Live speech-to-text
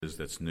is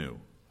that's new.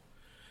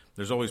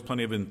 There's always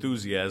plenty of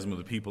enthusiasm of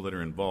the people that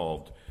are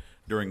involved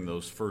during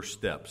those first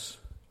steps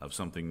of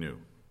something new.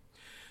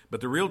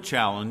 But the real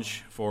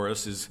challenge for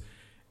us is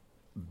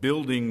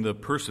building the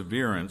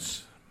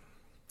perseverance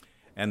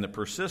and the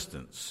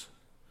persistence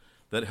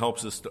that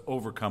helps us to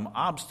overcome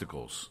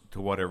obstacles to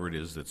whatever it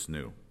is that's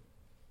new.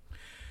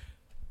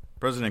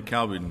 President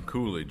Calvin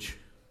Coolidge,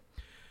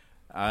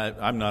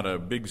 I'm not a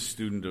big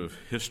student of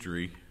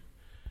history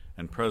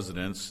and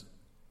presidents,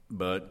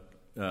 but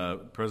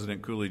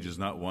President Coolidge is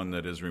not one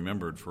that is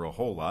remembered for a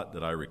whole lot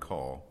that I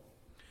recall.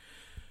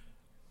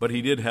 But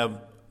he did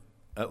have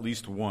at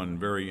least one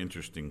very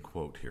interesting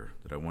quote here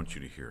that I want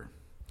you to hear.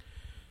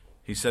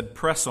 He said,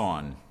 "Press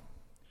on.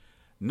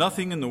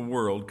 Nothing in the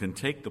world can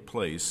take the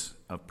place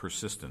of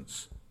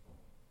persistence.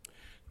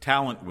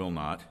 Talent will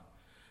not.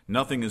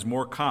 Nothing is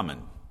more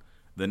common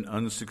than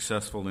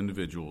unsuccessful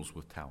individuals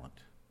with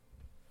talent.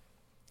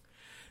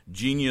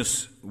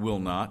 Genius will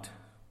not.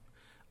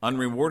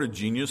 Unrewarded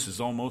genius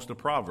is almost a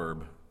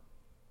proverb.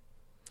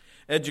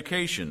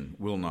 Education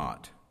will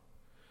not.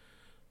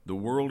 The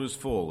world is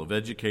full of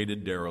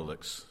educated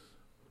derelicts.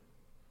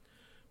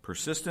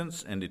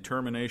 Persistence and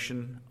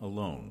determination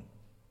alone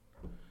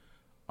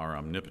are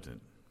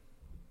omnipotent."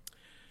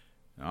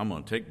 Now, I'm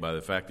going to take by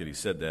the fact that he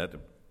said that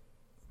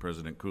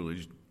President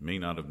Coolidge may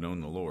not have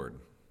known the Lord,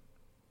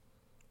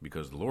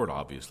 because the Lord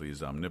obviously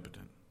is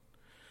omnipotent.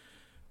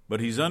 But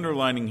he's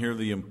underlining here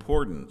the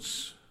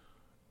importance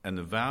and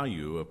the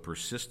value of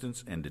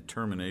persistence and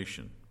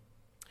determination.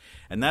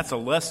 And that's a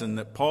lesson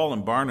that Paul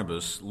and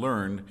Barnabas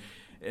learned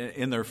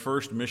in their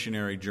first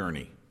missionary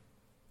journey.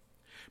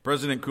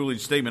 President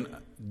Coolidge's statement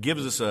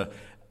gives us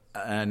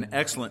an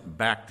excellent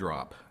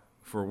backdrop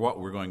for what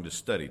we're going to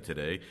study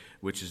today,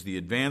 which is the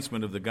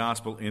advancement of the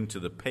gospel into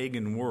the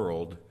pagan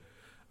world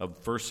of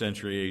first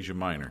century Asia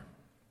Minor.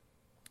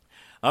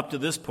 Up to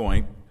this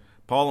point,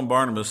 Paul and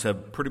Barnabas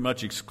have pretty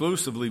much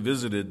exclusively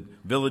visited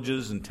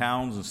villages and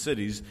towns and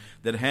cities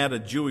that had a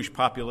Jewish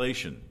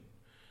population,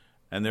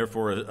 and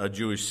therefore a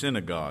Jewish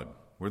synagogue,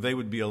 where they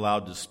would be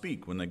allowed to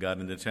speak when they got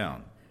into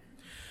town.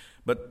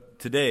 But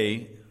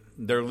today,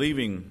 they're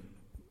leaving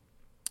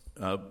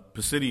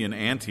Pisidian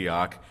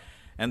Antioch,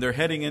 and they're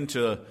heading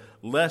into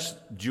less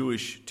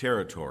Jewish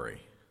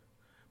territory,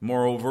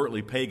 more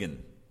overtly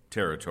pagan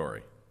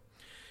territory.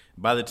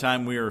 By the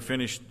time we are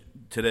finished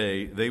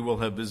today, they will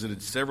have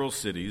visited several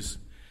cities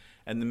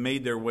and then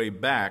made their way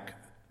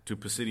back to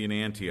Pisidian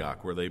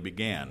Antioch, where they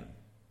began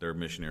their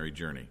missionary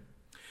journey.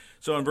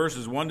 So in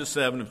verses 1 to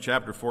 7 of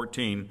chapter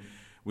 14,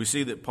 we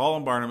see that Paul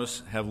and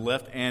Barnabas have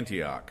left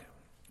Antioch,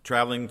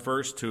 traveling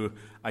first to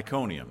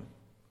Iconium,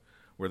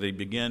 where they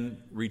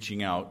begin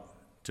reaching out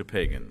to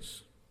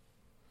pagans.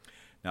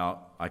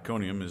 Now,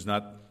 Iconium is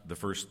not the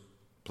first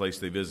place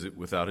they visit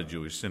without a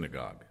Jewish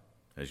synagogue,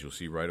 as you'll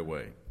see right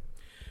away.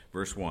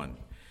 Verse 1,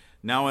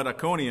 "Now at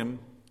Iconium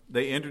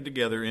they entered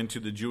together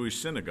into the Jewish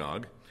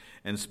synagogue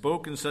and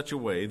spoke in such a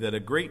way that a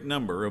great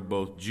number of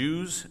both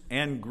Jews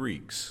and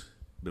Greeks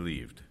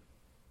believed."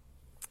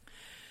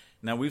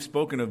 Now, we've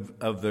spoken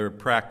of their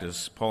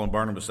practice. Paul and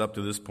Barnabas, up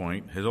to this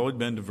point, has always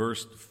been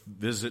to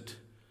visit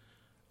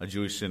a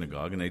Jewish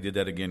synagogue, and they did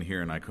that again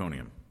here in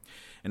Iconium.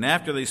 And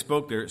after they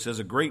spoke there, it says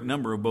a great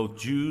number of both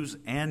Jews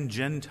and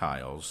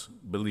Gentiles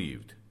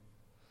believed.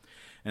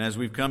 And as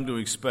we've come to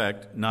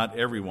expect, not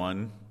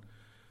everyone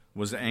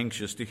was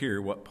anxious to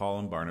hear what Paul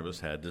and Barnabas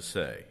had to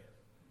say.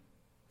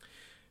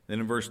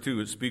 Then in verse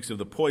 2, it speaks of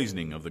the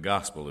poisoning of the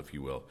gospel, if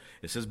you will.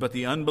 It says, "But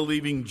the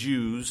unbelieving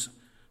Jews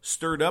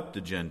stirred up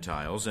the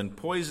Gentiles and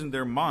poisoned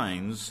their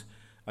minds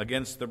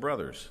against the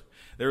brothers."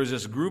 There was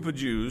this group of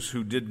Jews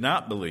who did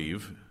not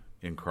believe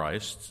in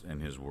Christ and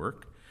his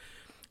work,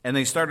 and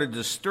they started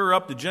to stir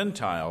up the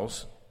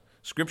Gentiles.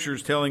 Scripture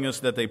is telling us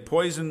that they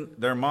poisoned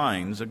their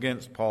minds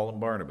against Paul and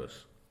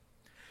Barnabas.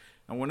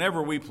 And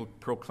whenever we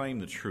proclaim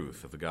the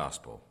truth of the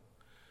gospel,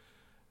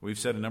 we've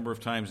said a number of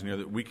times in here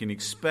that we can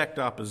expect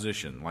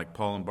opposition like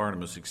Paul and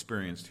Barnabas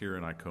experienced here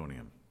in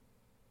Iconium.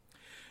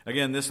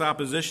 Again, this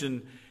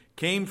opposition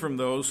came from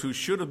those who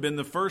should have been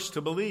the first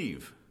to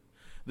believe,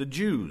 the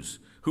Jews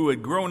who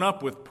had grown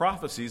up with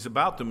prophecies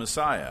about the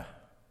Messiah.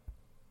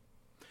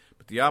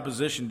 But the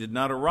opposition did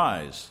not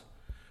arise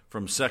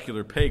from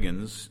secular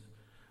pagans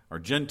or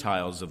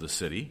Gentiles of the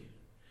city.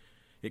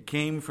 It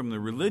came from the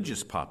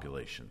religious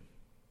population,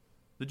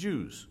 the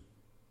Jews.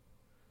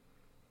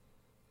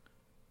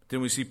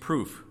 Then we see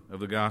proof of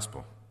the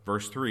gospel.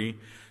 Verse 3,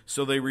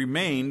 "So they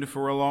remained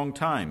for a long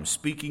time,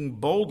 speaking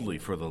boldly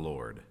for the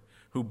Lord,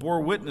 who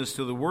bore witness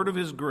to the word of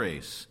his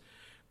grace,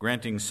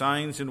 granting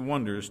signs and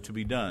wonders to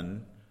be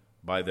done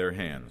by their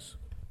hands."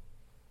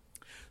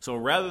 So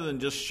rather than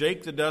just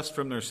shake the dust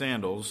from their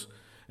sandals,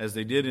 as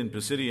they did in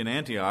Pisidian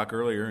Antioch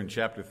earlier in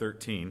chapter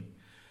 13,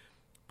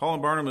 Paul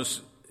and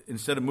Barnabas,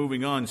 instead of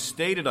moving on,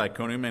 stayed at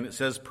Iconium, and it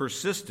says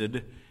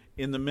persisted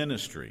in the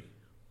ministry,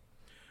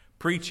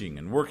 preaching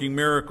and working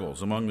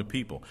miracles among the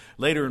people.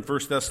 Later in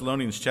 1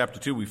 Thessalonians chapter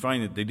 2, we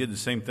find that they did the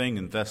same thing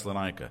in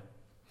Thessalonica.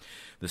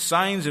 The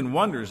signs and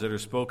wonders that are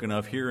spoken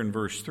of here in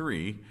verse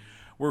 3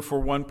 were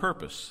for one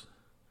purpose: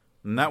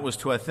 and that was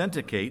to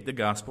authenticate the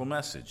gospel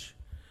message,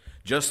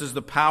 just as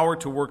the power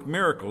to work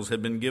miracles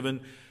had been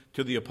given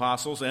to the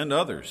apostles and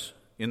others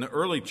in the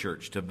early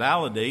church to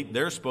validate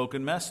their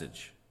spoken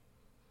message.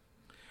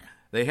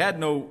 They had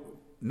no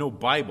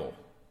Bible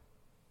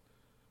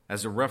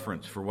as a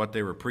reference for what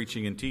they were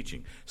preaching and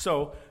teaching.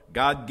 So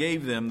God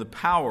gave them the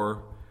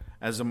power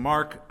as a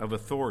mark of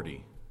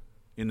authority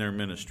in their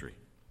ministry.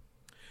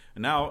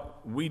 And now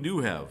we do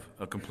have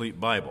a complete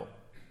Bible.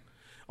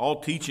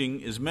 All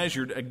teaching is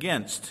measured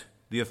against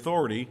the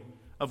authority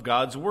of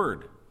God's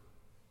Word.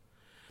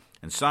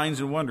 And signs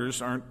and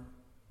wonders aren't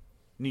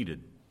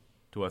needed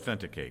to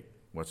authenticate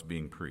what's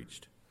being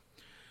preached.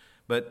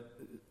 But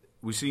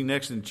we see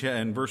next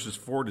in verses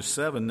 4 to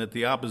 7 that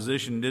the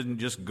opposition didn't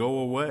just go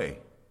away.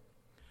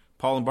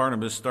 Paul and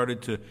Barnabas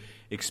started to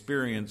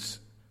experience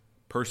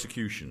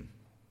persecution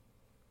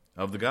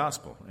of the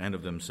gospel and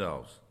of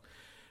themselves.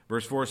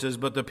 Verse 4 says,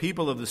 "But the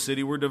people of the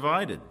city were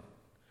divided.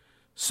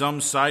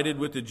 Some sided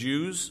with the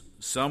Jews,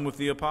 some with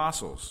the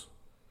apostles.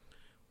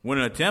 When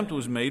an attempt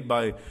was made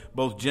by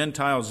both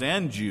Gentiles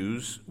and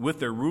Jews with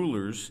their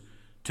rulers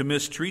to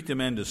mistreat them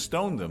and to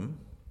stone them,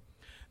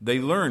 they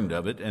learned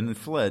of it and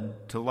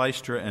fled to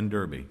Lystra and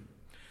Derbe,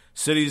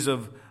 cities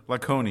of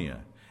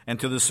Lycaonia, and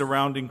to the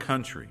surrounding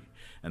country.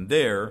 And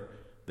there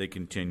they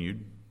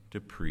continued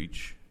to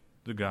preach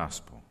the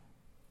gospel."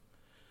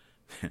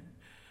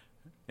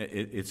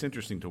 It's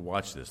interesting to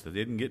watch this, that they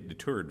didn't get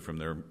deterred from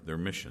their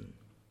mission.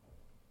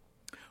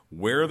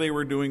 Where they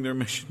were doing their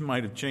mission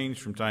might have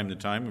changed from time to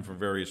time and for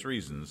various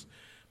reasons,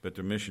 but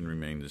their mission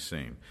remained the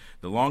same.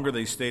 The longer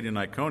they stayed in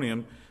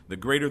Iconium, the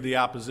greater the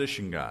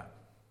opposition got.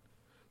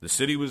 The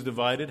city was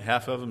divided,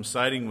 half of them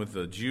siding with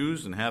the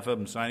Jews and half of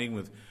them siding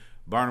with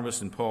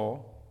Barnabas and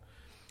Paul.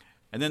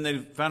 And then they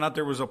found out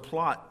there was a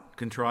plot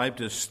contrived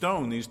to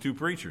stone these two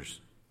preachers.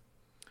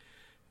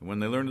 And when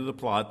they learned of the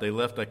plot, they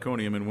left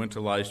Iconium and went to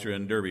Lystra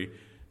and Derbe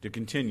to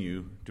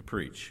continue to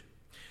preach.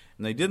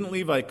 And they didn't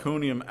leave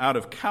Iconium out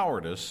of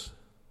cowardice,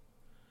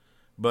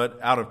 but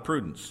out of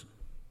prudence.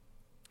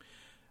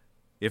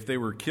 If they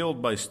were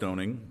killed by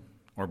stoning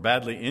or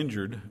badly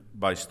injured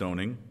by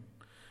stoning,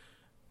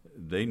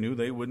 they knew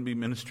they wouldn't be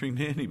ministering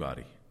to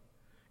anybody,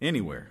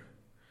 anywhere.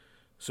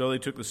 So they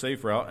took the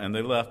safe route and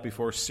they left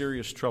before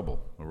serious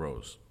trouble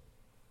arose.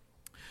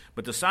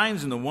 But the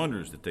signs and the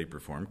wonders that they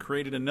performed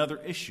created another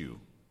issue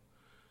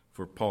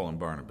for Paul and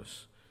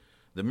Barnabas.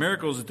 The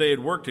miracles that they had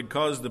worked had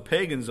caused the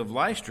pagans of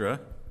Lystra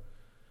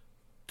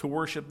to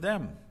worship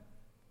them.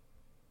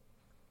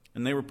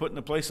 And they were put in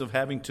the place of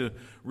having to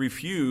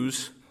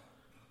refuse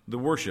the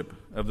worship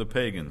of the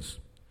pagans.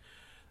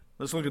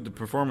 Let's look at the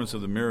performance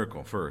of the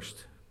miracle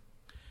first.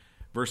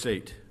 Verse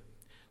 8.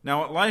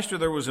 "Now at Lystra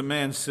there was a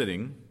man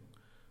sitting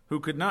who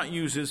could not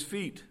use his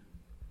feet.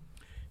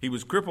 He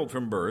was crippled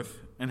from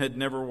birth and had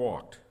never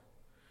walked.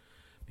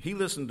 He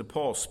listened to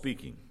Paul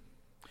speaking.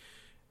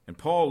 And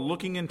Paul,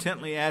 looking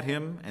intently at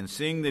him and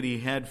seeing that he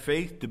had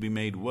faith to be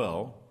made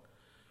well,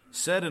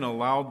 said in a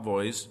loud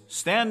voice,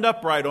 'Stand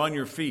upright on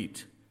your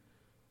feet.'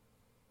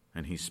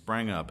 And he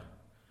sprang up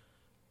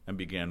and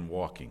began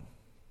walking."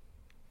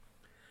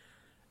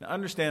 Now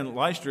understand,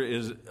 Lystra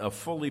is a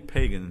fully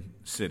pagan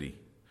city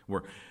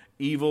where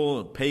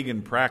evil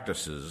pagan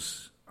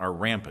practices are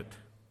rampant.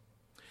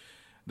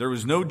 There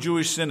was no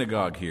Jewish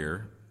synagogue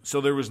here,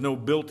 so there was no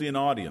built-in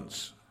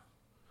audience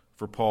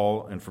for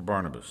Paul and for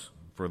Barnabas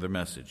for their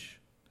message.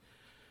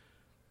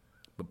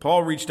 But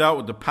Paul reached out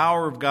with the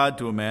power of God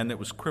to a man that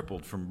was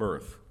crippled from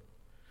birth,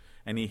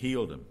 and he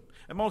healed him.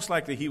 And most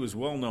likely he was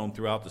well known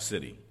throughout the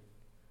city.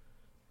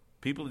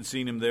 People had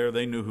seen him there.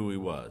 They knew who he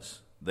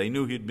was. They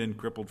knew he had been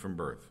crippled from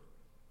birth.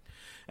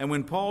 And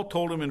when Paul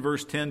told him in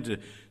verse 10 to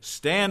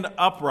stand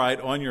upright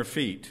on your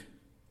feet,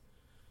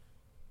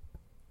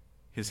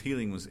 his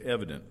healing was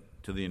evident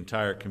to the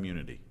entire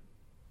community.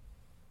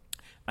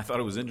 I thought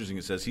it was interesting.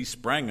 It says he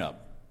sprang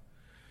up.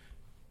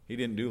 He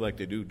didn't do like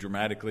they do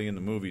dramatically in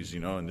the movies,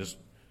 and just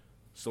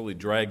slowly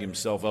drag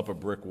himself up a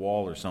brick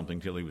wall or something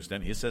till he was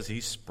standing. It says he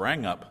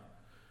sprang up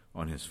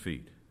on his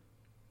feet.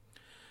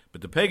 But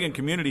the pagan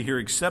community here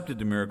accepted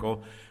the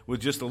miracle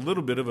with just a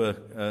little bit of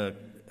a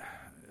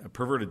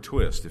perverted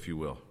twist, if you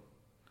will.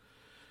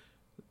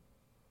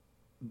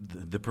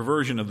 The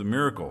perversion of the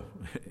miracle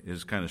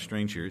is kind of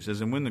strange here. It says,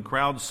 "And when the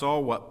crowd saw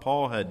what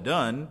Paul had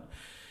done,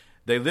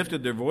 they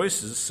lifted their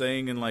voices,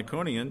 saying in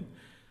Lycaonian,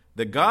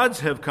 'The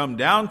gods have come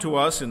down to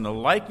us in the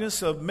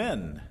likeness of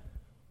men.'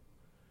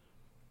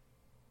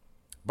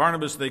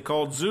 Barnabas they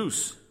called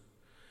Zeus,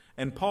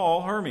 and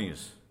Paul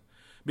Hermes,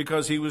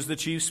 because he was the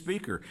chief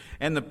speaker.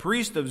 And the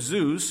priest of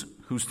Zeus,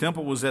 whose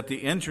temple was at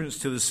the entrance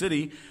to the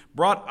city,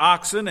 brought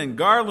oxen and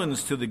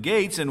garlands to the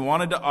gates and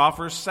wanted to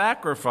offer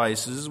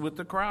sacrifices with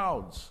the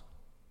crowds."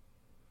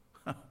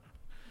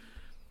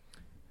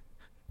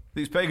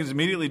 These pagans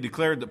immediately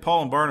declared that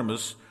Paul and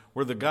Barnabas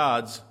were the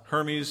gods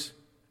Hermes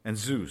and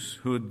Zeus,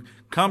 who had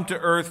come to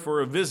earth for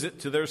a visit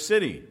to their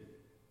city.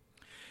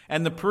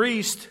 And the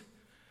priest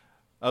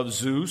of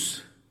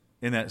Zeus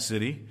in that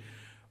city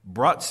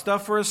brought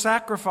stuff for a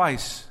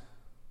sacrifice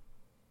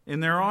in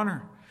their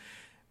honor.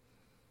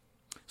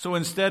 So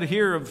instead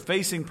here of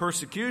facing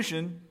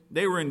persecution,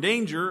 they were in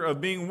danger of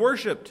being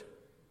worshipped,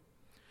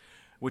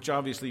 which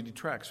obviously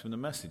detracts from the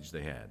message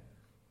they had.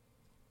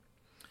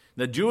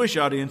 The Jewish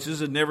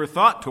audiences had never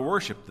thought to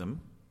worship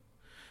them,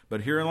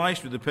 but here in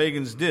Lystra the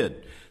pagans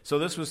did. So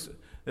this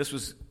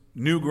was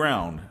new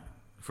ground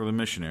for the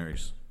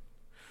missionaries.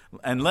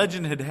 And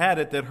legend had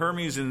it that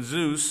Hermes and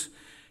Zeus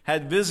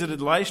had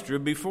visited Lystra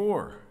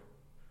before.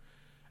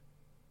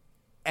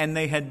 And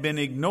they had been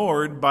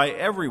ignored by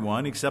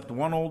everyone except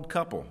one old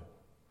couple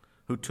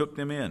who took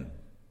them in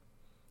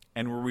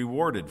and were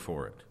rewarded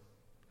for it.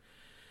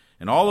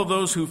 And all of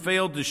those who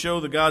failed to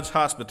show the God's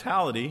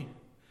hospitality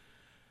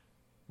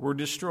were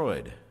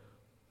destroyed.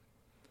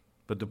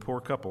 But the poor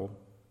couple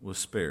was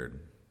spared.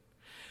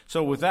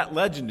 So with that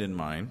legend in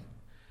mind,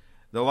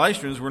 the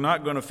Lystrans were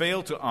not going to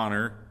fail to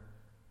honor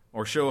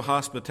or show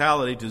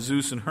hospitality to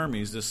Zeus and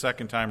Hermes this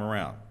second time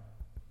around.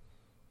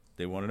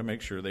 They wanted to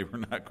make sure they were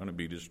not going to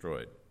be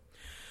destroyed.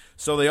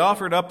 So they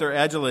offered up their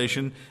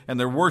adulation and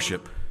their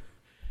worship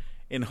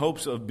in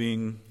hopes of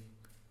being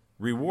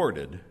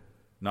rewarded,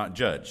 not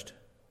judged.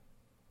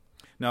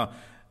 Now,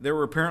 there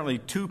were apparently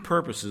two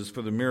purposes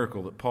for the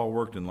miracle that Paul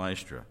worked in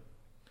Lystra.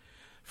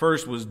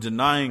 First was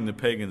denying the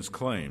pagans'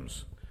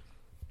 claims.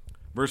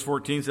 Verse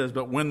 14 says,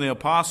 "But when the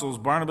apostles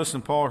Barnabas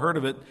and Paul heard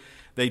of it,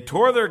 they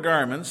tore their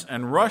garments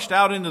and rushed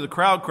out into the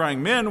crowd,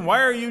 crying, 'Men,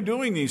 why are you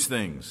doing these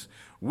things?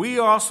 We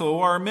also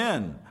are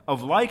men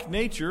of like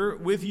nature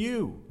with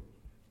you.'"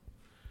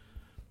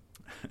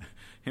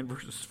 In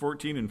verses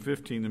 14 and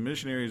 15, the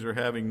missionaries are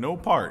having no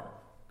part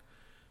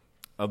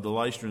of the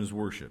Lystrans'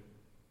 worship.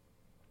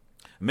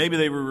 Maybe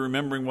they were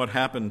remembering what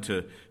happened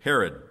to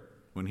Herod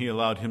when he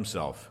allowed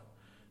himself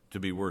to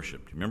be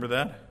worshipped. Remember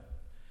that?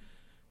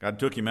 God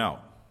took him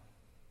out.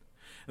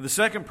 And the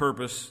second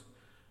purpose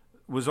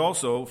was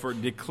also for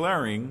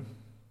declaring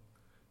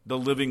the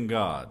living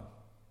God.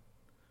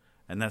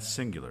 And that's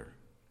singular.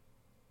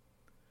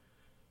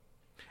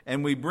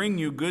 "And we bring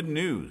you good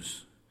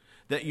news,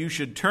 that you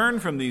should turn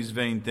from these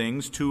vain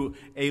things to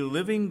a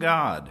living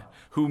God,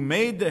 who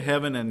made the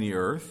heaven and the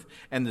earth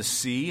and the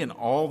sea and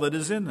all that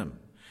is in them.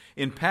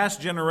 In past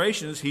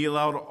generations he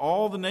allowed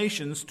all the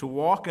nations to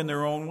walk in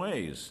their own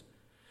ways.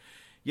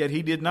 Yet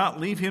he did not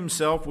leave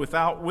himself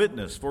without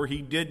witness, for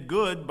he did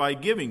good by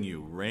giving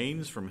you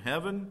rains from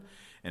heaven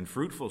and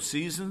fruitful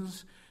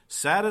seasons,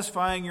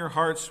 satisfying your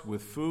hearts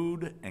with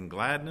food and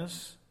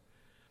gladness."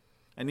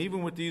 And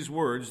even with these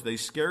words, they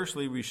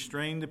scarcely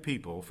restrained the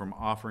people from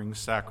offering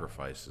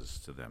sacrifices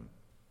to them.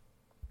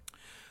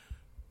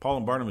 Paul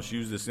and Barnabas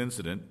used this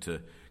incident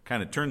to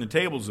kind of turn the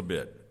tables a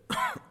bit.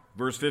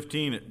 Verse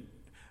 15,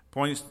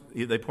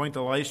 they point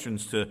the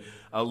Lystrans to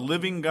a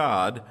living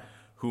God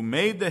who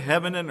made the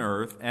heaven and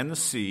earth and the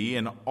sea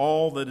and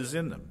all that is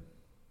in them.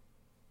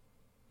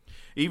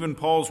 Even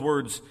Paul's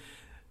words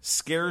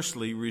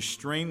scarcely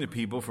restrain the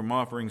people from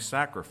offering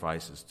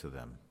sacrifices to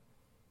them.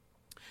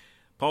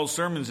 Paul's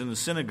sermons in the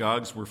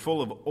synagogues were full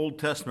of Old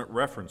Testament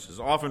references,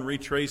 often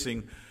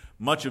retracing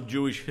much of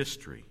Jewish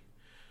history,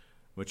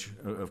 which,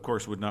 of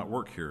course, would not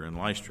work here in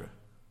Lystra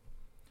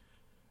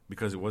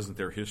because it wasn't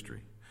their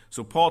history.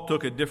 So Paul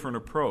took a different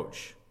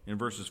approach in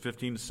verses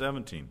 15 to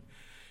 17.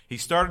 He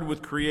started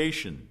with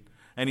creation,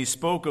 and he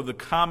spoke of the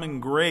common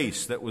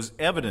grace that was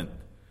evident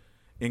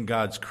in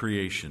God's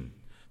creation,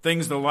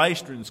 things the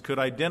Lystrans could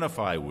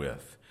identify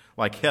with,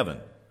 like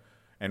heaven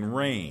and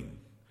rain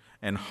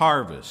and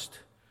harvest,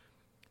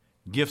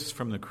 gifts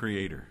from the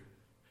Creator.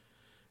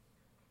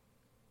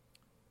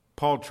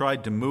 Paul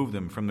tried to move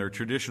them from their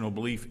traditional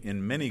belief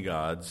in many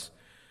gods,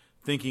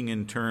 thinking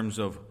in terms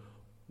of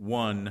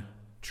one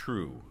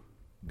true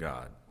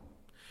God.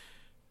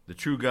 The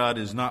true God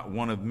is not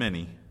one of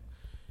many.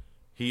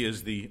 He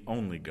is the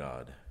only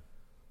God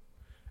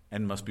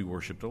and must be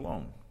worshipped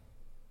alone.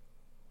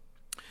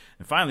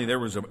 And finally, there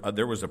was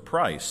a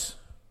price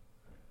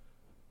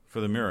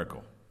for the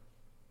miracle.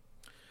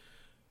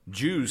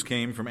 Jews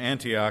came from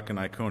Antioch and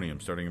Iconium,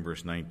 starting in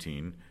verse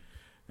 19,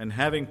 and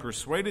having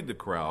persuaded the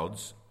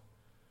crowds,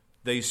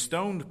 they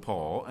stoned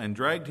Paul and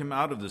dragged him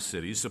out of the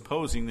city,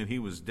 supposing that he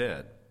was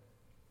dead.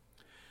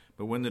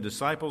 But when the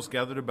disciples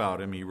gathered about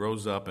him, he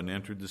rose up and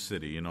entered the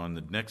city, and on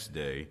the next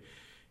day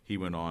he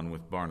went on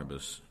with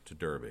Barnabas to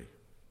Derbe.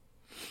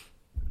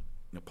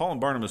 Now, Paul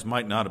and Barnabas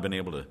might not have been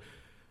able to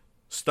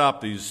stop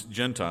these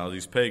Gentiles,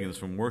 these pagans,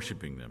 from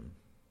worshiping them,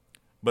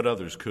 but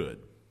others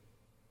could.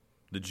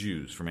 The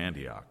Jews from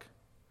Antioch.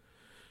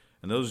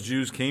 And those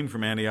Jews came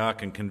from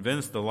Antioch and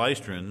convinced the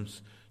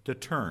Lystrans to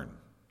turn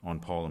on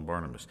Paul and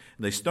Barnabas.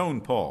 And they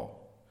stoned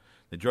Paul.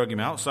 They drug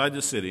him outside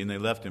the city and they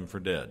left him for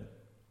dead.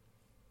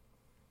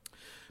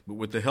 But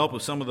with the help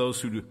of some of those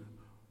who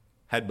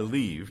had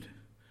believed,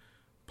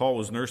 Paul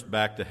was nursed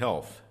back to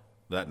health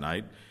that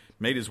night,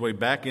 made his way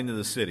back into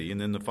the city,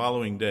 and then the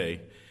following day,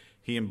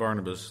 he and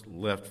Barnabas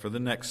left for the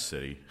next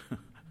city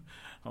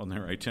on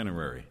their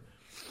itinerary.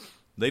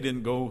 They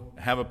didn't go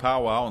have a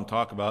powwow and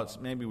talk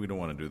about, maybe we don't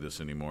want to do this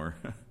anymore.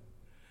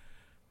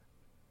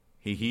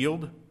 He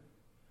healed.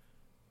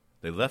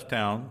 They left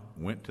town,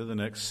 went to the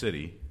next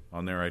city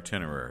on their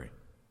itinerary.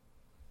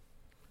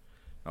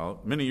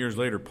 Many years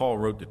later, Paul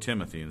wrote to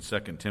Timothy in 2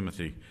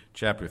 Timothy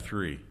chapter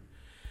 3.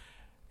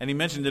 And he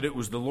mentioned that it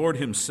was the Lord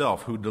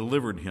himself who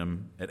delivered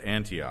him at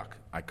Antioch,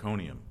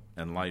 Iconium,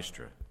 and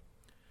Lystra.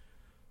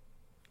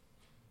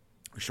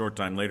 A short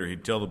time later,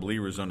 he'd tell the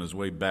believers on his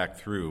way back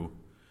through,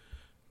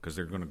 because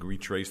they're going to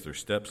retrace their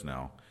steps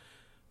now,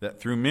 that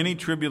through many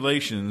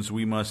tribulations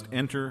we must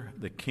enter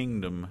the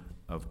kingdom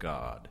of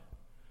God.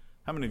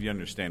 How many of you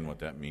understand what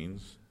that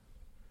means?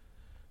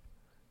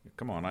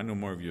 Come on, I know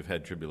more of you have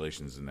had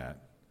tribulations than that.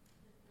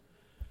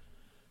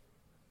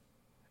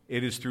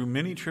 It is through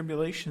many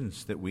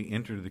tribulations that we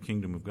enter the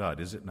kingdom of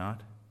God, is it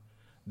not?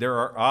 There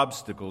are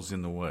obstacles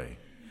in the way.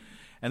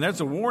 And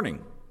that's a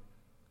warning,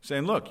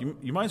 saying, look,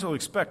 you might as well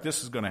expect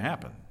this is going to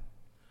happen.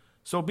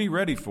 So be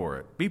ready for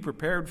it. Be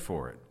prepared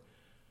for it.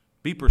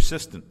 Be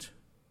persistent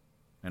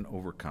and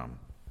overcome.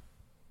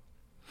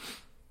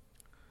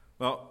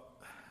 Well,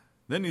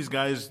 then these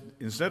guys,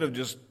 instead of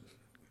just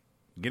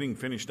getting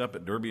finished up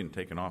at Derbe and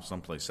taking off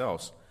someplace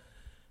else,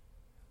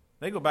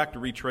 they go back to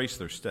retrace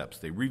their steps.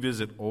 They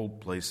revisit old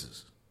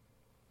places.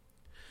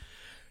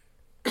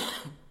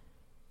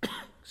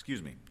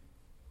 Excuse me.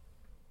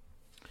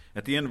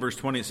 At the end of verse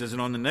 20 it says,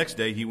 and on the next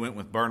day he went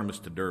with Barnabas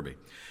to Derbe.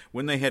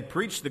 When they had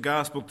preached the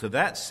gospel to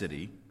that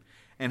city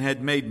and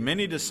had made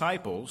many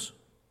disciples,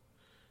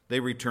 they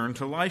returned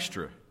to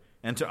Lystra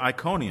and to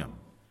Iconium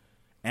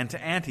and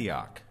to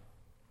Antioch.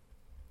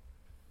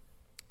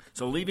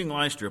 So leaving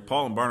Lystra,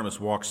 Paul and Barnabas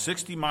walked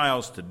 60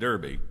 miles to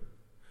Derbe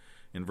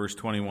in verse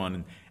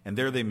 21, and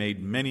there they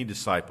made many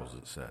disciples,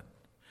 it said.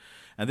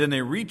 And then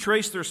they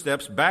retraced their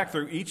steps back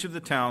through each of the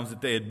towns that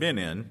they had been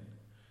in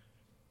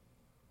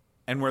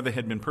and where they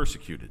had been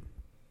persecuted.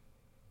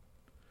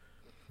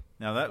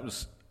 Now that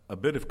was a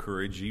bit of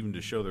courage even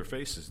to show their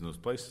faces in those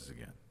places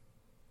again.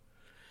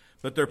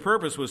 But their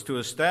purpose was to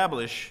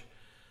establish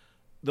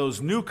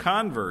those new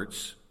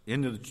converts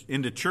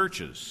into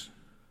churches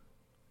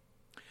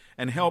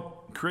and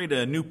help create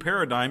a new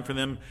paradigm for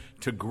them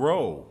to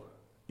grow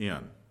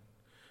in.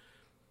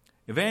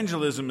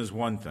 Evangelism is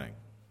one thing.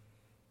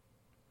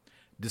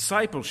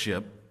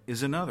 Discipleship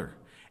is another.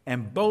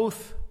 And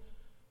both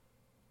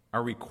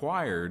are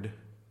required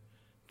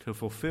to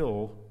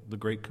fulfill the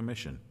Great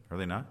Commission, are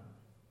they not?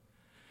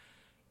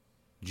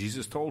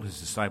 Jesus told his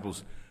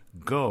disciples,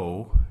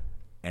 go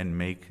and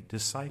make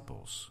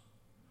disciples.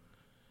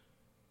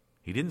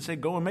 He didn't say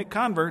go and make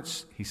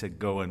converts. He said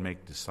go and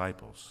make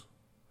disciples.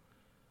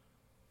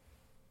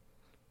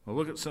 Well,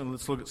 let's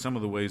look at some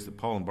of the ways that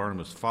Paul and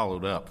Barnabas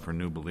followed up for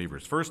new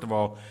believers. First of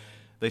all,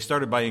 they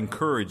started by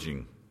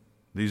encouraging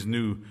these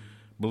new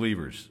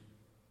believers.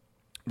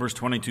 Verse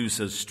 22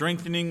 says,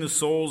 strengthening the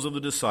souls of the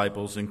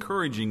disciples,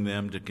 encouraging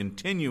them to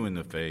continue in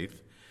the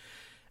faith,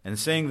 and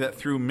saying that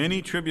through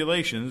many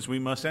tribulations we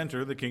must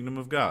enter the kingdom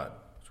of God,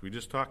 as we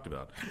just talked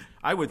about.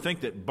 I would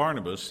think that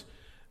Barnabas,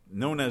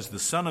 known as the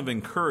son of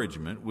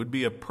encouragement, would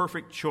be a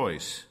perfect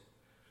choice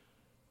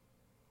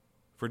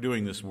for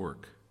doing this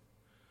work.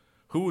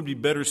 Who would be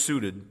better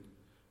suited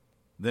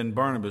than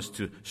Barnabas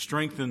to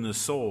strengthen the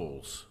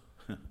souls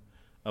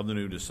of the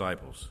new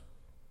disciples?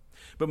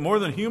 But more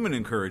than human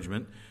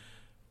encouragement,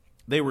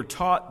 they were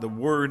taught the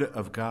Word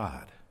of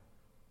God.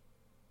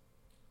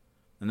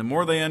 And the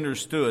more they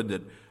understood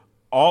that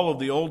all of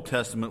the Old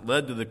Testament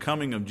led to the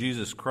coming of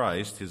Jesus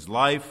Christ, his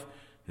life,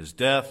 his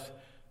death,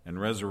 and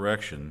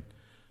resurrection,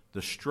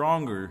 the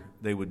stronger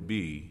they would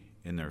be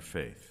in their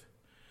faith.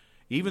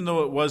 Even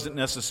though it wasn't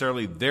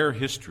necessarily their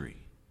history,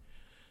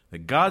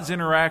 that God's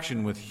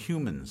interaction with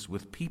humans,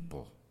 with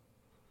people,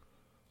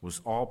 was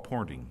all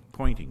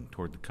pointing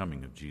toward the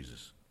coming of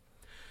Jesus.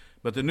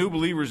 But the new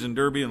believers in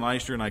Derbe and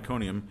Lystra and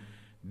Iconium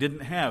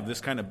didn't have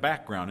this kind of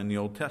background in the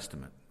Old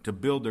Testament to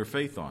build their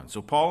faith on.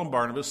 So Paul and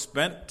Barnabas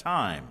spent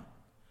time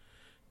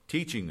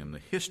teaching them the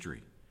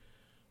history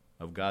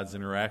of God's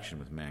interaction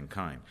with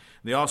mankind.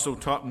 They also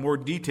taught more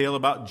detail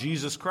about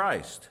Jesus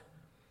Christ.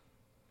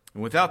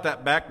 And without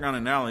that background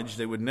and knowledge,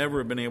 they would never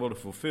have been able to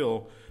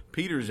fulfill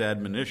Peter's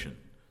admonition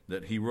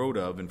that he wrote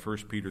of in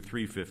 1 Peter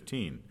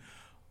 3:15,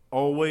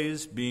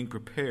 always being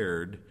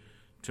prepared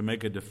to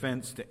make a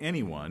defense to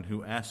anyone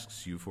who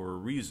asks you for a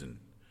reason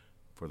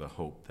for the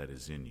hope that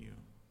is in you.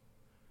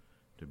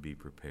 To be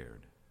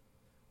prepared,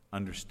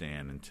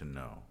 understand, and to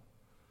know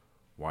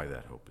why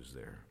that hope is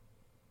there.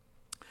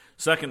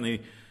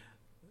 Secondly,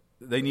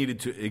 they needed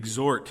to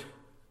exhort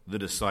the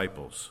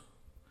disciples.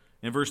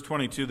 In verse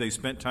 22, they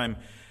spent time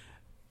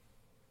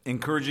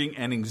encouraging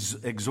and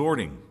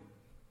exhorting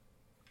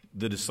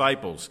the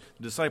disciples.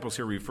 The disciples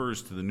here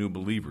refers to the new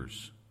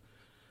believers.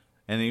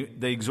 And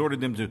they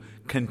exhorted them to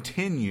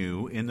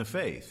continue in the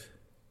faith.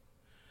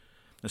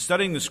 Now,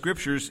 studying the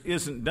Scriptures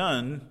isn't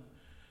done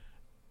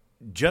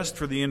just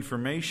for the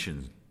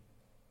information,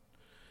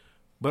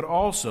 but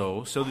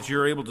also so that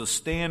you're able to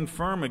stand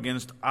firm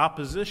against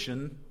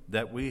opposition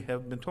that we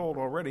have been told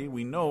already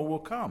we know will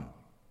come.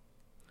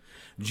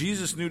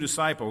 Jesus' new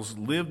disciples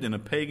lived in a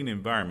pagan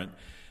environment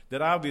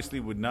that obviously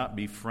would not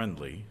be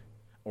friendly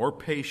or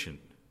patient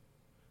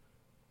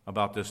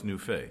about this new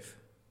faith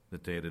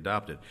that they had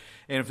adopted.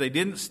 And if they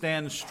didn't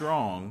stand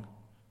strong,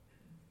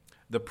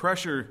 the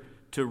pressure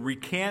to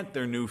recant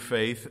their new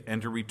faith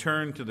and to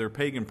return to their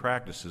pagan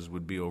practices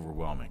would be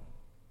overwhelming.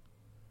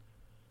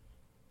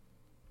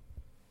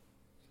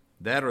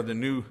 That or the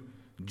new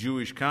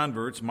Jewish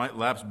converts might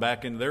lapse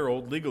back into their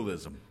old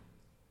legalism.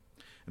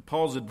 And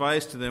Paul's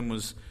advice to them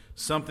was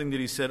something that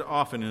he said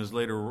often in his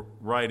later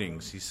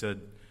writings. He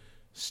said,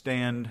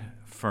 stand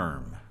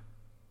firm.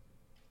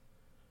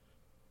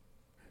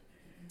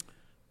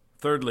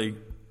 Thirdly,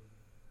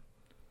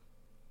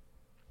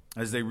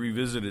 as they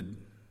revisited,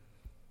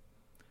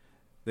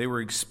 they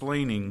were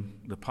explaining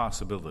the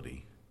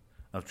possibility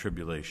of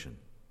tribulation.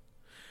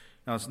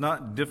 Now, it's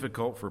not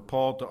difficult for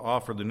Paul to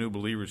offer the new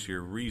believers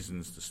here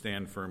reasons to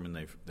stand firm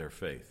in their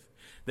faith.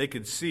 They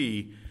could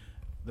see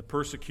the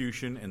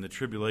persecution and the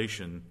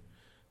tribulation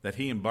that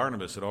he and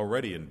Barnabas had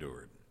already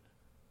endured.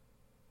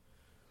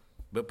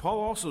 But Paul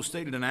also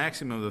stated an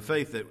axiom of the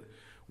faith that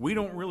we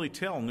don't really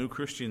tell new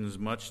Christians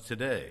much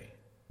today,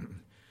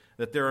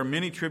 that there are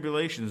many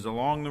tribulations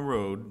along the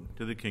road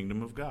to the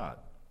kingdom of God.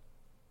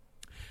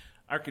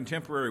 Our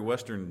contemporary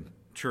Western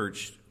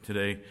church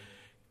today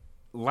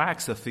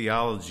lacks a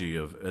theology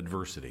of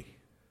adversity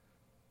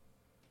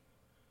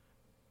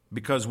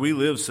because we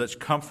live such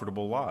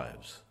comfortable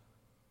lives.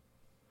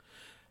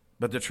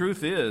 But the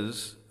truth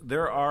is,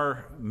 there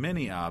are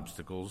many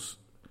obstacles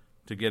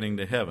to getting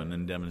to heaven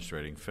and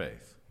demonstrating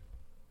faith.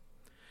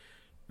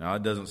 Now,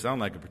 it doesn't sound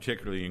like a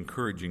particularly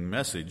encouraging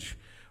message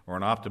or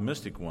an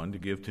optimistic one to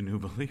give to new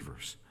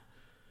believers,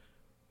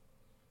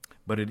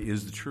 but it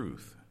is the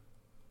truth.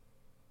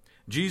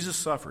 Jesus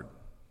suffered.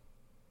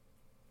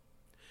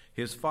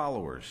 His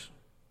followers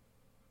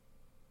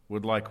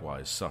would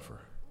likewise suffer.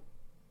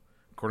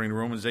 According to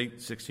Romans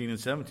 8:16 and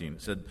 17,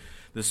 it said,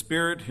 the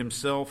Spirit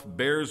himself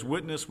bears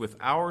witness with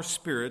our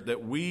spirit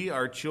that we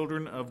are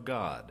children of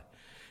God.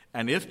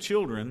 And if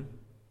children,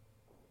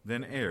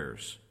 then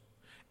heirs,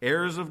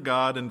 heirs of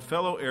God and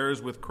fellow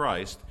heirs with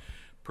Christ,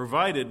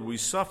 provided we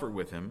suffer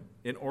with him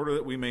in order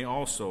that we may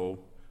also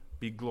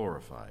be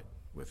glorified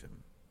with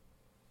him.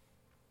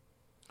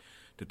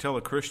 To tell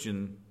a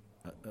Christian,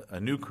 a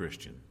new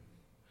Christian,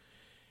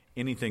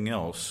 anything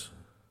else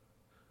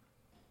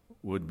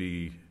would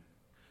be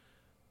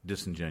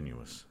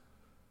disingenuous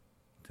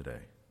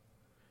today.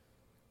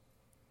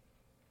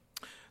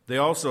 They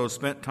also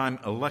spent time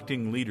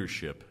electing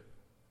leadership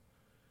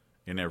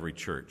in every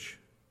church.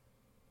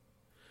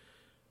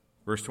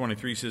 Verse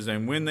 23 says,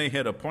 and when they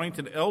had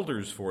appointed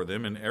elders for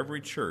them in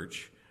every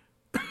church,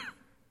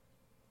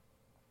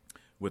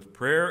 with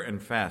prayer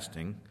and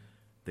fasting,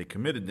 they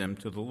committed them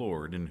to the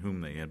Lord in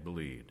whom they had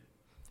believed.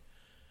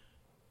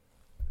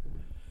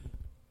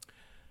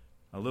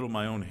 A little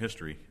my own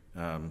history.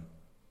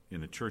 In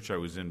the church I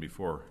was in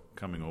before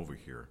coming over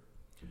here,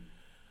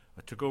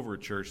 I took over a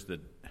church that,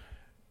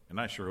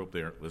 and I sure hope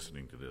they aren't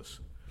listening to this,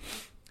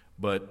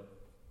 but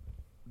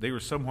they were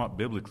somewhat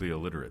biblically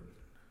illiterate.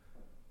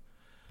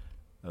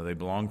 They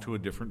belonged to a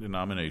different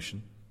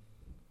denomination,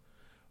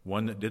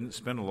 one that didn't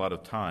spend a lot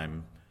of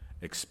time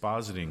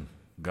expositing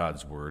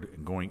God's Word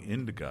and going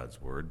into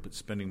God's Word, but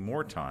spending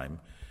more time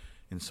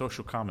in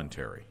social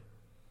commentary.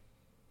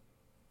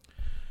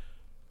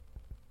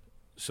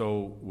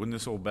 So when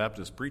this old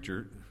Baptist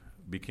preacher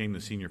became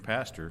the senior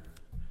pastor,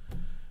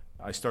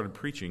 I started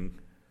preaching.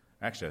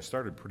 Actually, I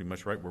started pretty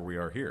much right where we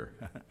are here.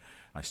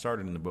 I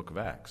started in the book of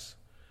Acts.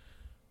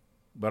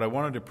 But I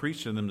wanted to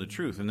preach to them the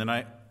truth. And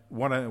then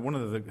one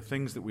of the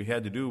things that we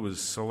had to do was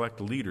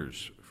select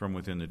leaders from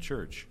within the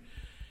church.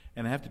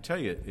 And I have to tell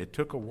you, it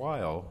took a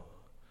while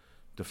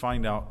to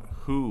find out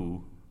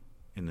who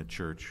in the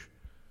church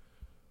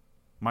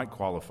might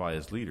qualify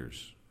as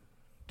leaders,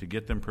 to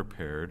get them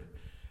prepared,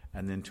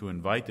 and then to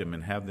invite them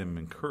and have them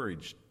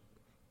encouraged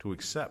to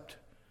accept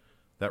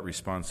that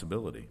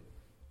responsibility.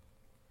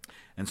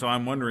 And so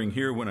I'm wondering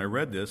here, when I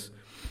read this,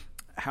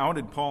 how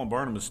did Paul and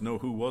Barnabas know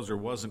who was or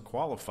wasn't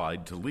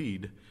qualified to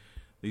lead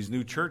these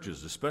new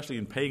churches, especially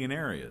in pagan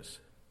areas?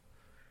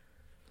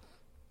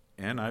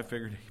 And I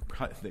figured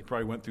they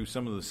probably went through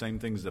some of the same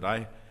things that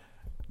I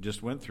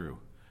just went through.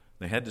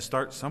 They had to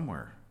start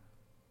somewhere.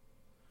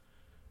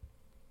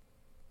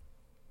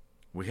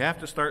 We have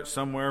to start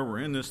somewhere. We're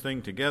in this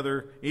thing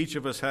together. Each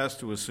of us has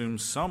to assume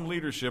some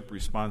leadership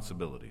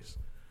responsibilities.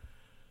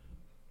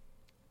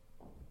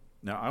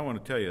 Now, I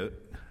want to tell you,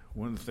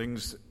 one of the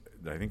things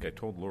that I think I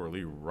told Laura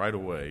Lee right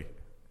away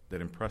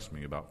that impressed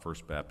me about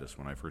First Baptist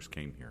when I first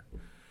came here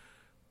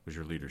was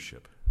your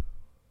leadership.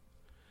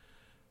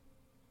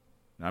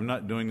 Now, I'm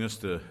not doing this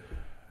to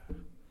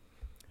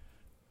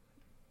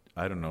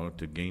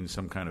gain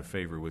some kind of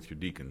favor with your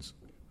deacons,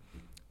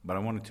 but I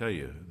want to tell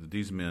you that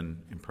these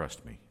men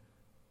impressed me.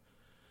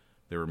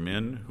 They were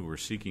men who were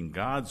seeking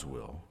God's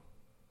will.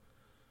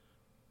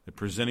 They're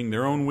presenting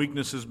their own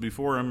weaknesses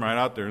before him right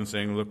out there and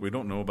saying, look, we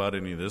don't know about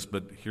any of this,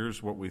 but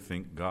here's what we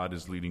think God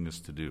is leading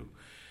us to do.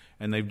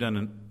 And they've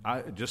done,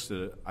 I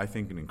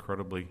think, an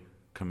incredibly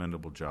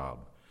commendable job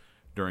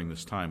during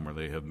this time where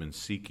they have been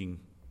seeking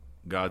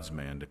God's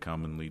man to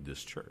come and lead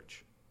this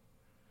church.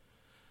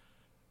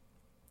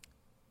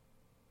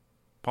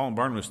 Paul and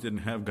Barnabas didn't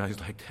have guys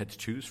like that to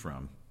choose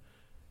from.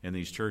 in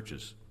these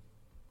churches.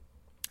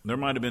 There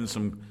might have been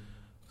some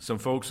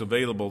folks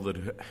available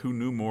who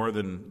knew more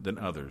than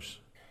others,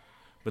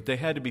 but they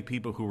had to be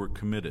people who were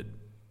committed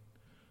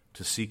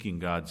to seeking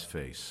God's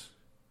face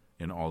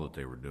in all that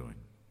they were doing.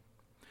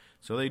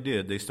 So they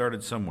did. They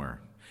started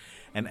somewhere.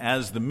 And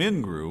as the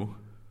men grew,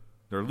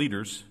 their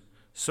leaders,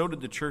 so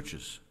did the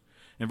churches.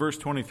 In verse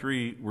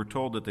 23, we're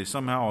told that they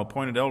somehow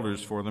appointed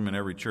elders for them in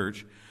every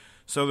church,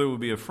 so there would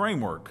be a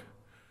framework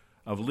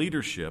of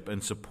leadership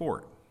and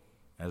support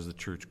as the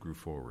church grew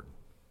forward.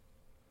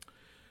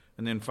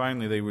 And then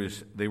finally,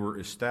 they were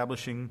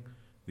establishing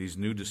these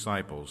new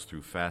disciples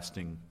through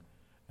fasting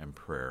and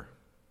prayer.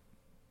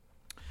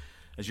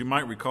 As you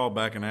might recall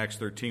back in Acts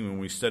 13 when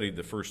we studied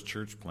the first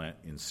church plant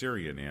in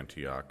Syria in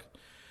Antioch,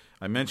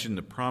 I mentioned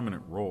the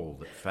prominent role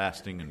that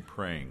fasting and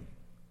praying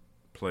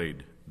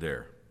played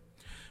there.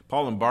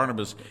 Paul and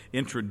Barnabas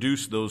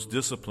introduced those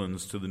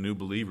disciplines to the new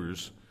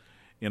believers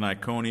in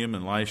Iconium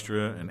and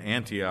Lystra and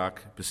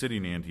Antioch,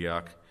 Pisidian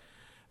Antioch.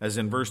 As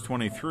in verse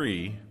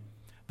 23,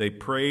 they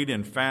prayed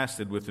and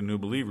fasted with the new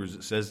believers.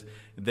 It says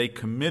they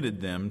committed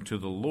them to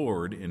the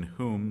Lord in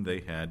whom they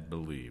had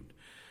believed.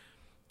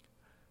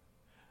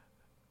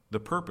 The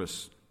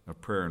purpose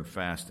of prayer and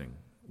fasting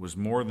was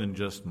more than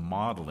just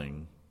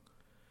modeling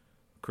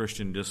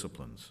Christian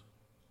disciplines.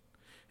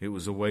 It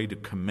was a way to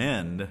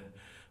commend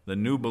the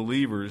new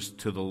believers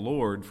to the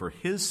Lord for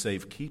His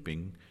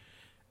safekeeping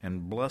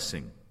and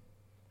blessing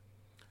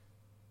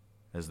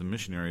as the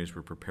missionaries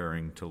were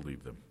preparing to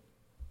leave them.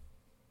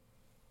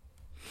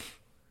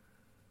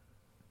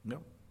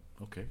 No,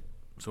 okay.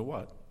 So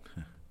what?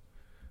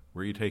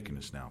 Where are you taking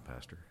us now,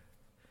 Pastor?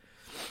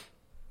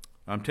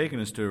 I'm taking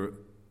us to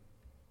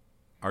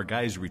our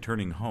guys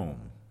returning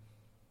home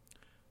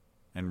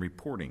and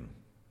reporting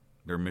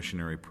their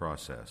missionary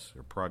process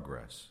or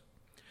progress.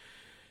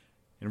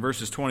 In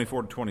verses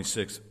 24 to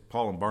 26,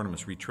 Paul and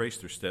Barnabas retrace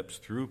their steps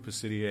through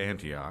Pisidia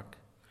Antioch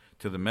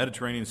to the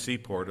Mediterranean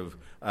seaport of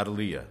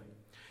Attalia.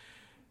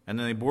 And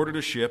then they boarded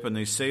a ship and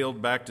they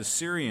sailed back to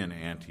Syrian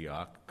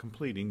Antioch,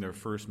 completing their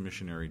first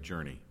missionary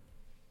journey.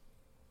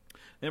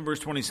 Then verse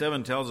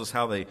 27 tells us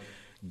how they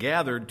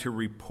gathered to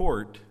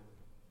report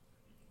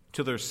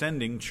to their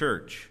sending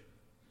church.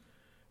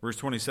 Verse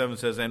 27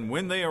 says, "And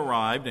when they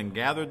arrived and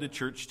gathered the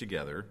church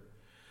together,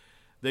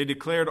 they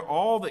declared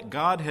all that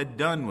God had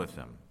done with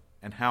them,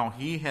 and how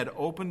He had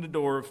opened the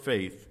door of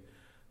faith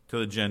to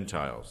the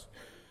Gentiles."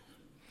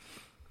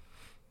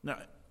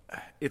 Now,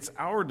 it's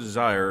our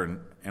desire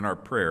and our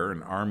prayer,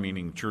 and our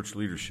meaning church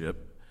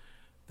leadership,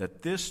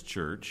 that this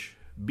church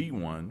be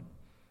one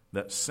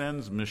that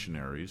sends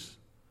missionaries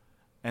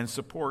and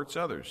supports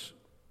others.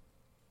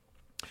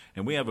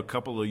 And we have a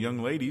couple of young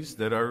ladies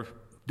that are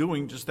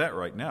doing just that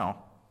right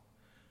now.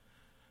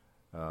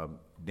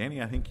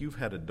 Danny, I think you've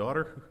had a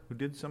daughter who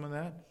did some of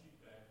that.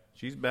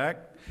 She's back.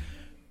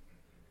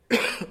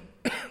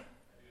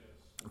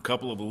 A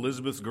couple of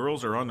Elizabeth's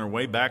girls are on their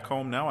way back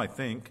home now, I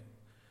think.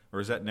 Or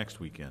is that next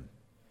weekend?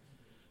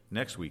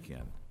 Next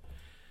weekend.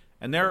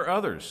 And there are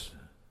others.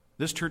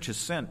 This church has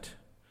sent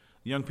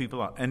young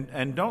people out.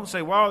 And don't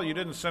say, well, you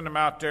didn't send them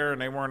out there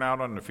and they weren't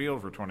out on the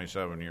field for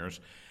 27 years.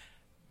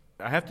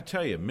 I have to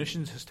tell you,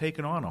 missions has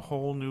taken on a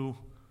whole new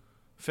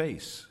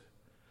face.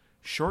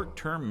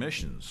 Short-term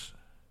missions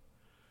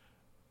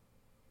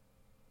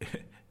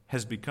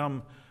has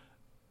become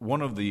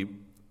one of the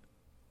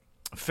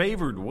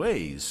favored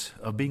ways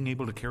of being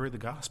able to carry the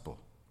gospel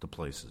to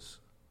places.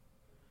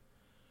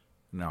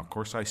 Now, of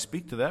course, I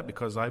speak to that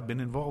because I've been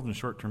involved in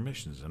short-term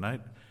missions, and I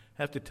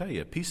have to tell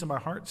you, a piece of my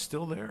heart's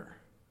still there.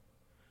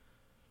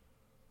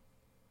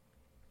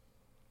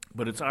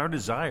 But it's our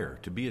desire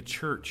to be a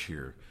church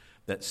here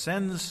that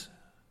sends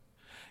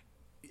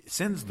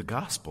the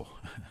gospel,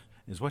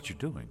 is what you're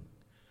doing,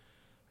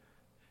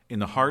 in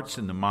the hearts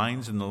and the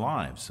minds and the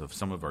lives of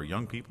some of our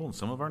young people and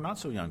some of our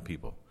not-so-young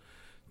people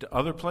to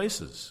other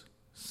places.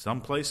 Some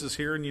places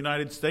here in the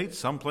United States,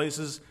 some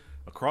places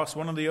across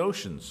one of the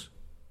oceans.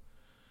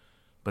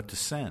 But to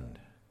send.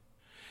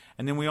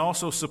 And then we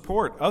also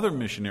support other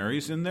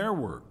missionaries in their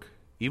work.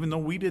 Even though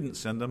we didn't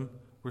send them,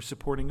 we're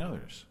supporting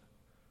others.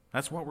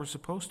 That's what we're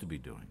supposed to be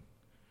doing.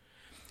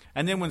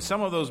 And then when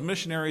some of those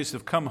missionaries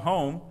have come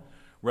home,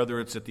 whether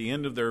it's at the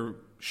end of their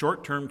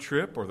short-term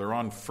trip or they're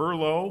on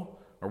furlough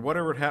or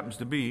whatever it happens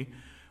to be,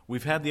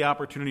 we've had the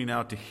opportunity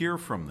now to hear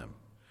from them.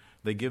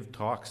 They give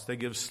talks, they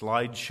give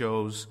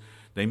slideshows,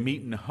 they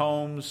meet in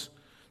homes,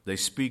 they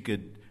speak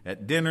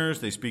at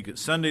dinners, they speak at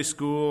Sunday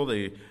school,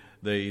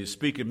 they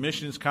speak at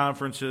missions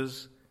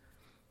conferences.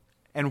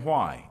 And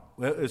why?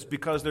 Well, it's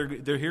because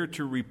they're here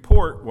to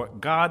report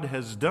what God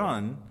has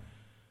done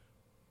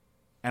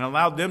and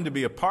allowed them to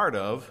be a part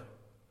of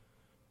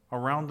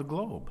around the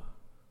globe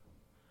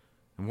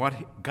and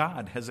what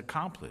God has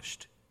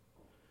accomplished.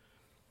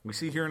 We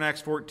see here in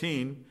Acts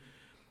 14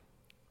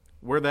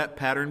 where that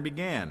pattern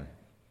began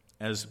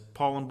as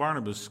Paul and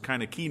Barnabas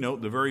kind of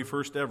keynote the very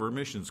first ever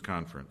missions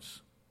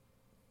conference.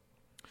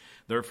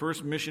 Their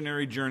first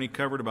missionary journey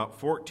covered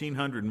about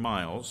 1,400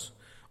 miles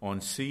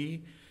on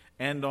sea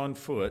and on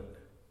foot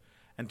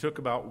and took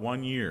about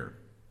 1 year.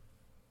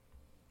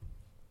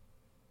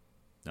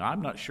 Now,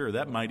 I'm not sure.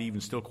 That might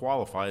even still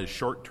qualify as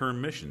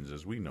short-term missions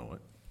as we know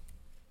it.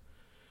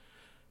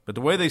 But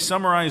the way they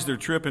summarize their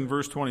trip in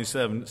verse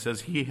 27, it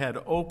says, he had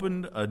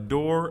opened a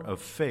door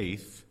of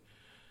faith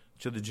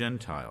to the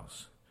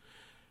Gentiles.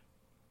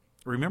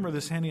 Remember,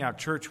 this Antioch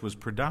church was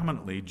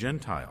predominantly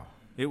Gentile.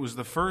 It was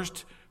the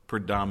first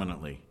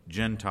predominantly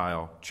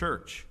Gentile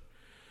church.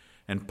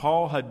 And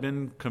Paul had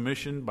been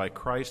commissioned by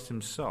Christ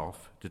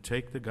himself to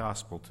take the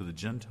gospel to the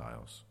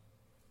Gentiles.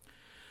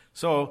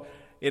 So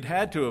it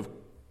had to have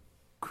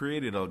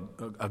created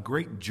a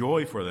great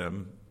joy for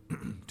them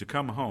to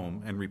come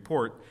home and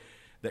report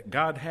that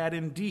God had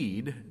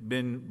indeed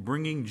been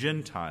bringing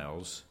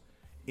Gentiles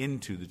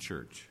into the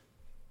church.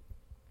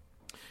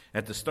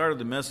 At the start of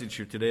the message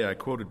here today, I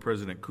quoted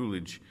President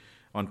Coolidge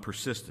on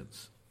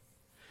persistence.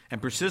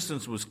 And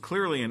persistence was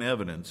clearly in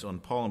evidence on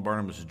Paul and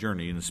Barnabas'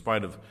 journey in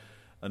spite of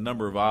a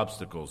number of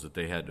obstacles that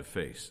they had to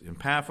face. In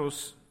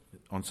Paphos,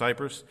 on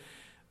Cyprus,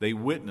 they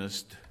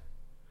witnessed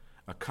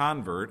a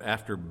convert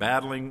after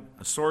battling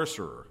a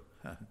sorcerer.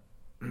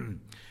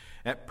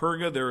 At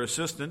Perga, their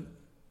assistant,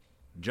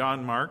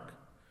 John Mark,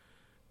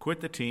 quit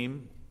the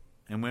team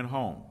and went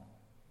home.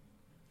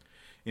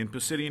 In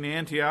Pisidian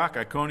Antioch,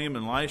 Iconium,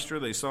 and Lystra,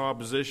 they saw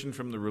opposition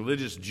from the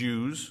religious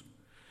Jews,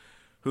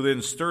 who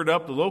then stirred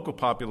up the local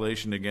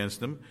population against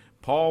them.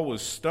 Paul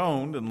was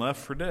stoned and left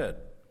for dead.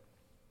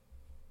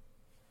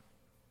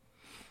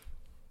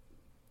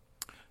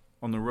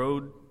 On the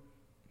road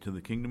to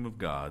the kingdom of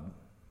God,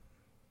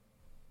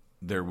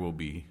 there will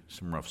be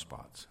some rough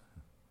spots.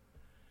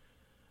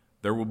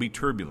 There will be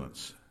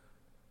turbulence.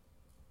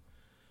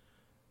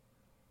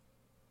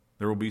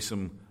 There will be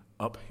some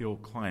uphill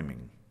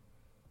climbing.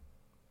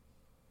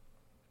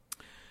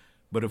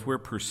 But if we're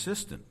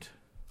persistent,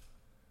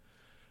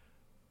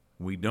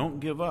 we don't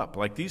give up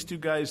like these two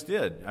guys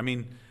did. I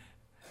mean,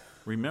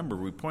 remember,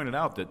 we pointed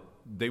out that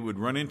they would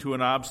run into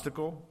an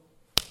obstacle,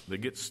 they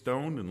get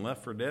stoned and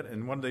left for dead,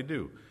 and what did they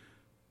do?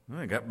 Well,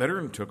 they got better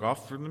and took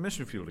off from the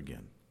mission field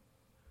again.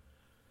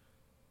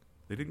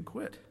 They didn't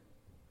quit.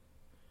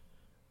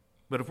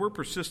 But if we're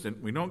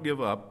persistent, we don't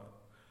give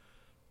up,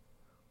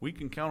 we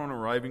can count on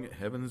arriving at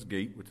heaven's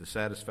gate with the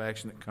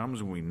satisfaction that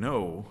comes when we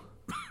know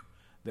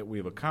that we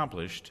have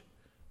accomplished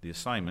the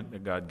assignment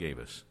that God gave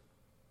us.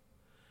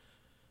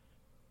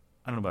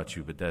 I don't know about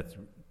you, but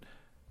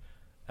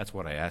that's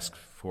what I ask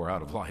for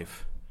out of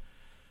life.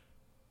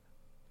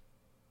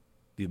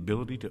 The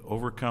ability to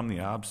overcome the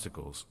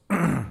obstacles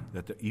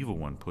that the evil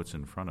one puts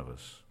in front of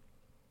us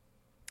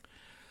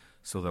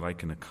so that I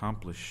can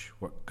accomplish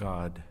what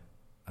God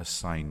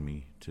assigned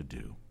me to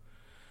do.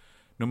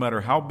 No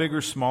matter how big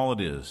or small it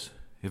is,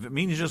 if it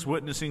means just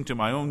witnessing to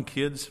my own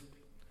kids,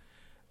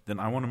 then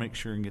I want to make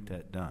sure and get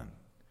that done.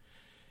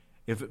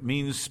 If it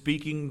means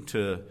speaking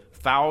to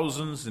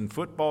thousands in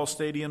football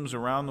stadiums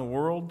around the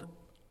world,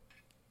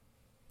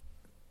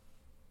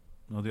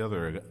 well,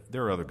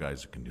 there are other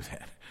guys that can do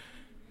that.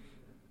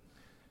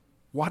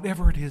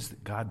 Whatever it is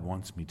that God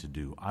wants me to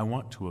do, I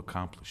want to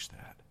accomplish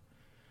that.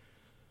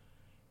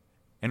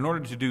 In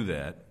order to do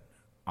that,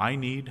 I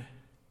need,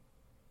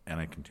 and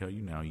I can tell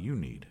you now, you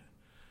need,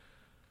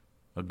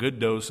 a good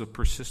dose of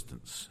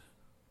persistence.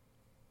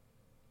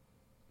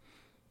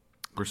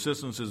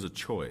 Persistence is a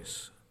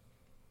choice.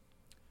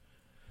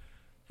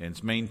 And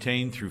it's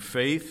maintained through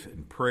faith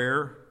and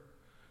prayer,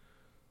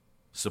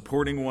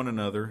 supporting one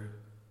another,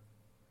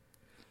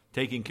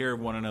 taking care of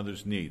one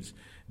another's needs.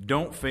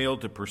 Don't fail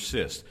to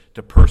persist,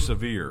 to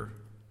persevere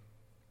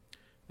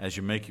as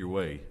you make your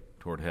way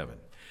toward heaven.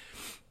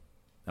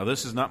 Now,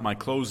 this is not my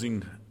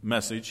closing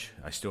message.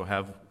 I still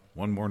have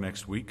one more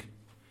next week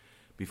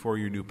before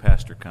your new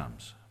pastor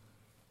comes.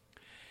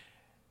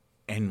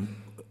 And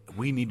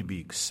we need to be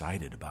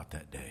excited about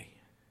that day.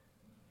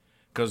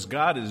 Because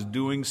God is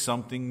doing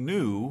something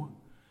new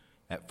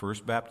at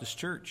First Baptist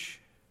Church.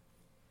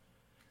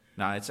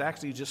 Now, it's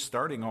actually just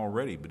starting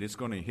already, but it's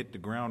going to hit the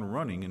ground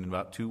running in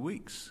about 2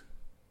 weeks.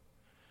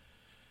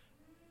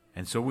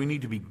 And so we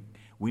need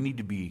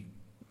to be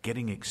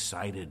getting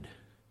excited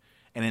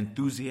and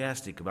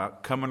enthusiastic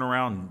about coming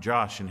around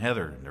Josh and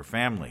Heather and their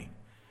family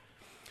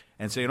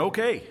and saying,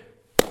 okay,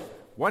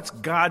 what's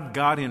God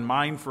got in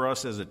mind for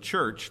us as a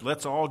church?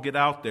 Let's all get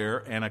out there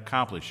and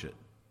accomplish it.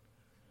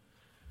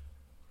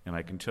 And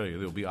I can tell you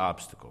there'll be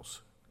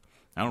obstacles.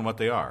 I don't know what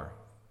they are,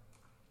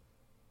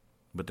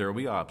 but there will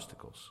be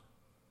obstacles.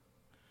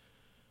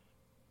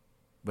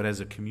 But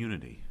as a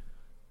community,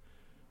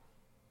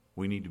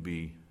 we need to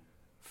be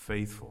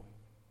faithful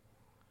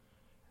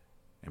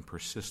and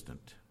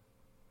persistent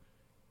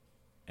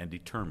and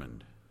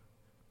determined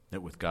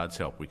that with God's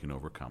help we can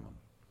overcome them.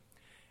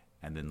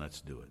 And then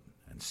let's do it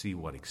and see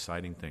what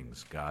exciting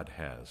things God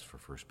has for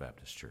First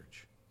Baptist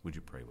Church. Would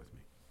you pray with me?